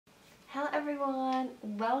everyone,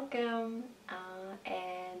 welcome,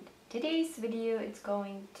 and today's video is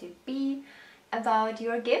going to be about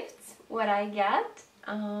your gifts, what I get,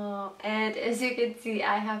 and as you can see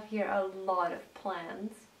I have here a lot of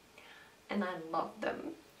plants and I love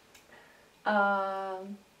them.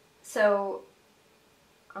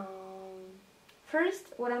 First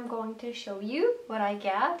what I'm going to show you what I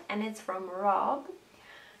get, and it's from Rob.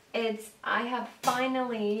 I have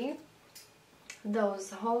finally those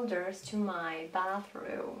holders to my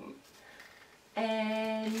bathroom,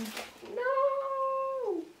 and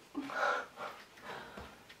no,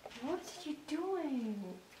 what are you doing?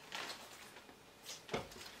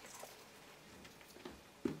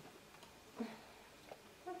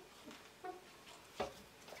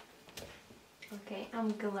 Okay,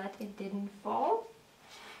 I'm glad it didn't fall.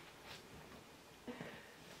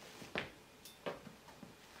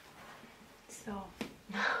 So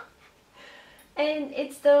and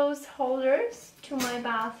it's those holders to my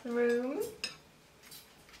bathroom.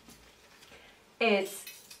 It's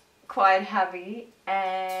quite heavy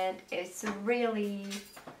and it's really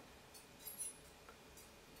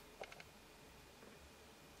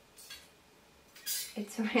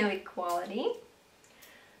quality.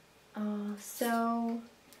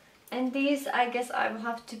 And these, I guess I will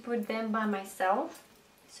have to put them by myself,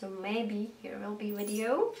 so maybe here will be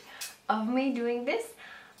video of me doing this.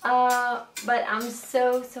 But I'm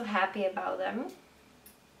so happy about them,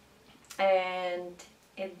 and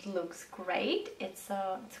it looks great. It's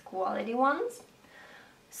quality ones,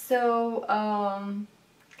 so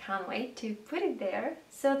can't wait to put it there.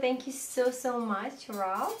 So thank you so much,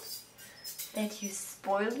 Rob, that you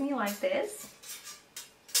spoiled me like this.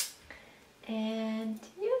 And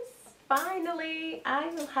yes, finally I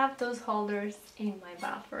will have those holders in my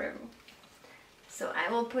bathroom, so I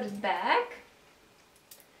will put it back.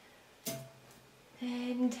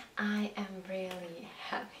 And I am really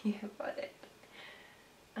happy about it.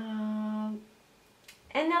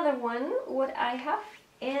 Another one, what I have,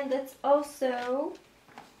 and that's also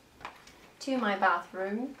to my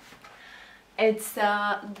bathroom. It's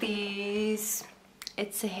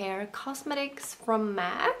it's a hair cosmetics from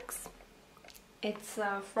Max. It's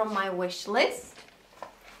from my wish list,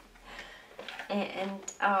 and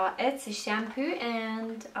it's a shampoo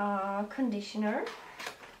and conditioner.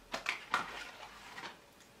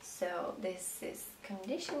 So this is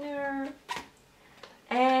conditioner,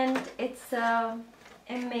 and it's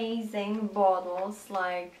amazing bottles.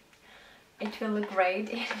 Like, it will look great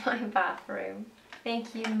in my bathroom.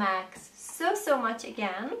 Thank you, Max, so much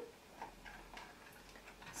again.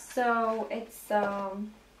 So it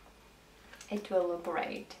will look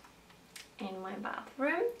great in my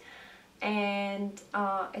bathroom, and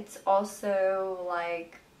it's also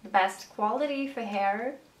like the best quality for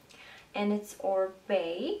hair, and it's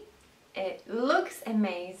Orbe. It looks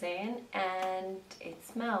amazing and it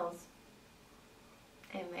smells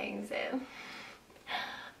amazing.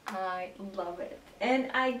 I love it.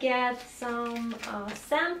 And I get some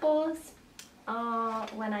samples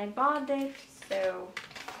when I bought it, so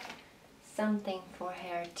something for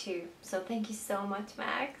hair too. So thank you so much,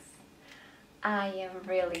 Max. I am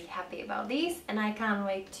really happy about these, and I can't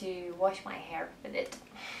wait to wash my hair with it.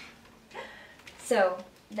 So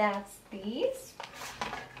that's these.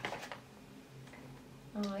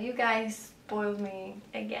 Oh, you guys spoiled me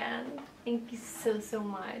again. Thank you so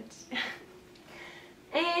much.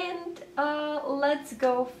 And let's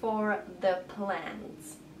go for the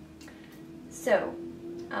plants. So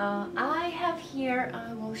I have here,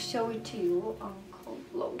 I will show it to you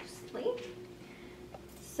closely.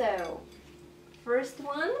 So first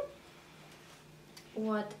one,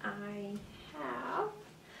 what I have,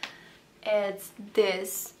 it's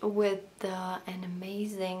this with an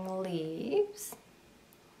amazing leaves.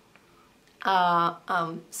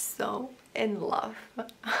 I'm so in love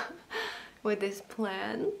with this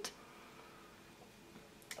plant.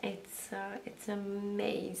 It's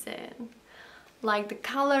amazing. Like the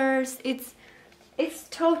colors, it's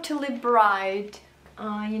totally bright.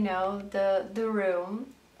 You know, the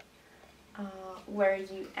room where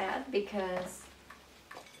you at, because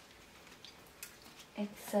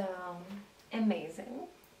it's amazing.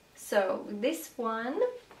 So this one,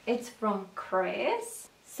 it's from Chris.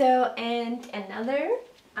 So, and another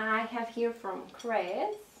I have here from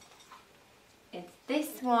Chris, it's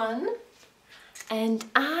this one, and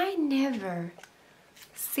I never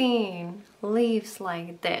seen leaves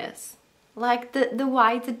like this, like the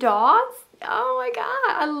white dots. Oh my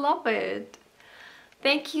god, I love it.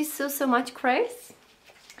 Thank you so much, Chris.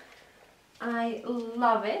 I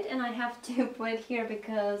love it, and I have to put it here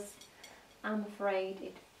because I'm afraid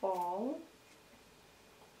it falls.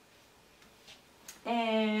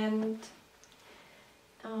 And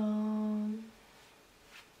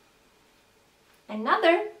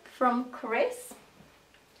another from Chris.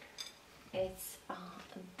 It's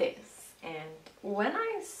this, and when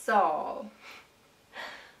I saw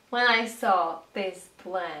this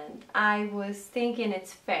plant, I was thinking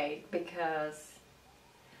it's fake because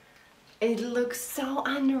it looks so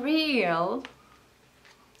unreal,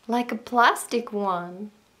 like a plastic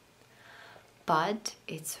one, but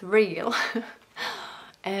it's real.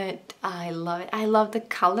 And I love it. I love the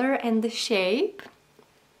color and the shape.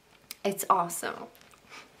 It's awesome.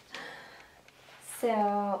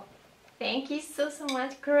 So thank you so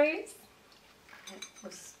much, Chris. I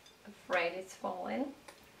was afraid it's falling.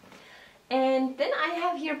 And then I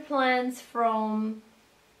have here plants from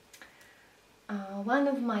one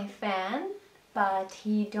of my fans, but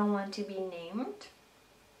he don't want to be named.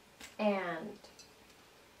 And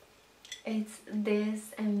it's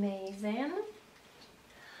this amazing,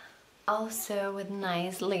 also with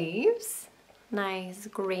nice leaves, nice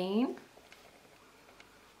green.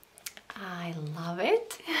 I love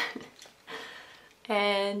it.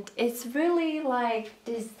 And it's really like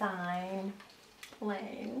design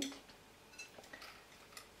plant.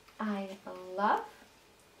 I love.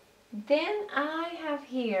 Then I have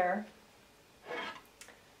here,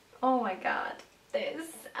 oh my god, this.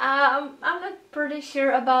 I'm not pretty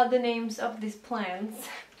sure about the names of these plants.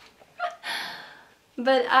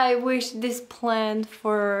 But I wish this plant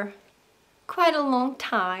for quite a long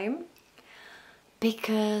time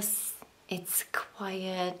because it's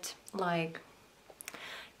quite like,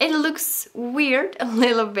 it looks weird a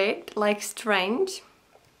little bit, like strange,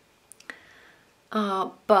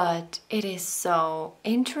 but it is so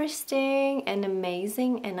interesting and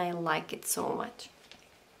amazing, and I like it so much.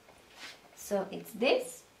 So it's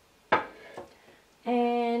this,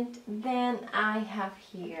 and then I have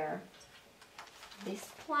here this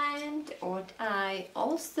plant, what I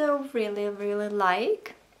also really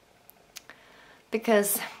like,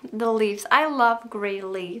 because the leaves, I love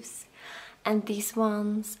green leaves, and these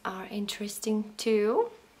ones are interesting too.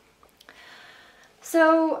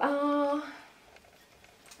 So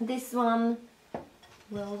this one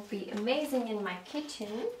will be amazing in my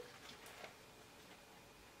kitchen.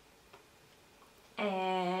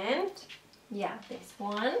 And yeah, this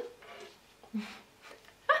one.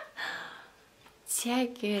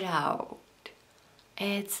 Check it out.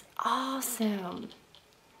 It's awesome.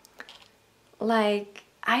 Like,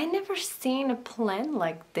 I never seen a plant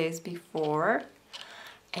like this before,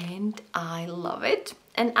 and I love it.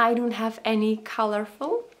 And I don't have any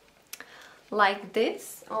colorful like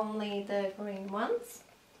this, only the green ones.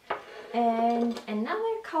 And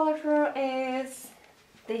another colorful is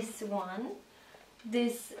this one,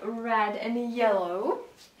 this red and yellow,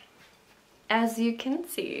 as you can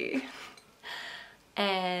see.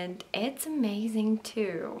 And it's amazing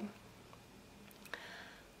too.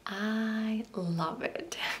 I love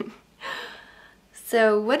it.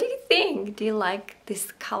 So what do you think? Do you like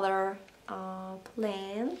this color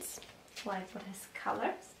plants? Like for these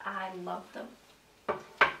colors? I love them.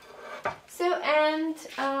 So, and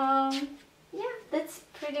yeah, that's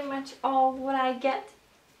pretty much all what I get.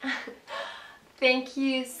 Thank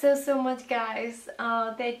you so much, guys,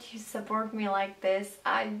 that you support me like this.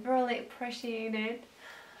 I really appreciate it,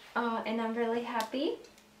 and I'm really happy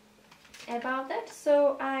about that.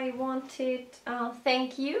 So I wanted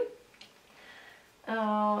thank you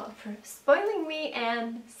for spoiling me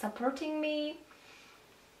and supporting me,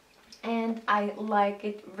 and I like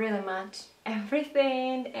it really much,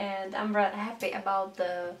 everything, and I'm really happy about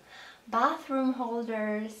the bathroom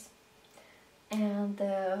holders and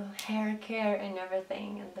the hair care and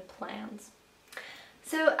everything, and the plants.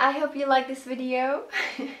 So I hope you like this video.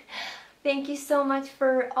 Thank you so much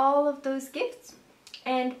for all of those gifts,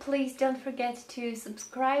 and please don't forget to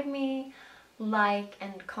subscribe me, like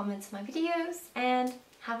and comment my videos, and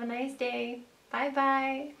have a nice day. Bye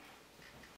bye.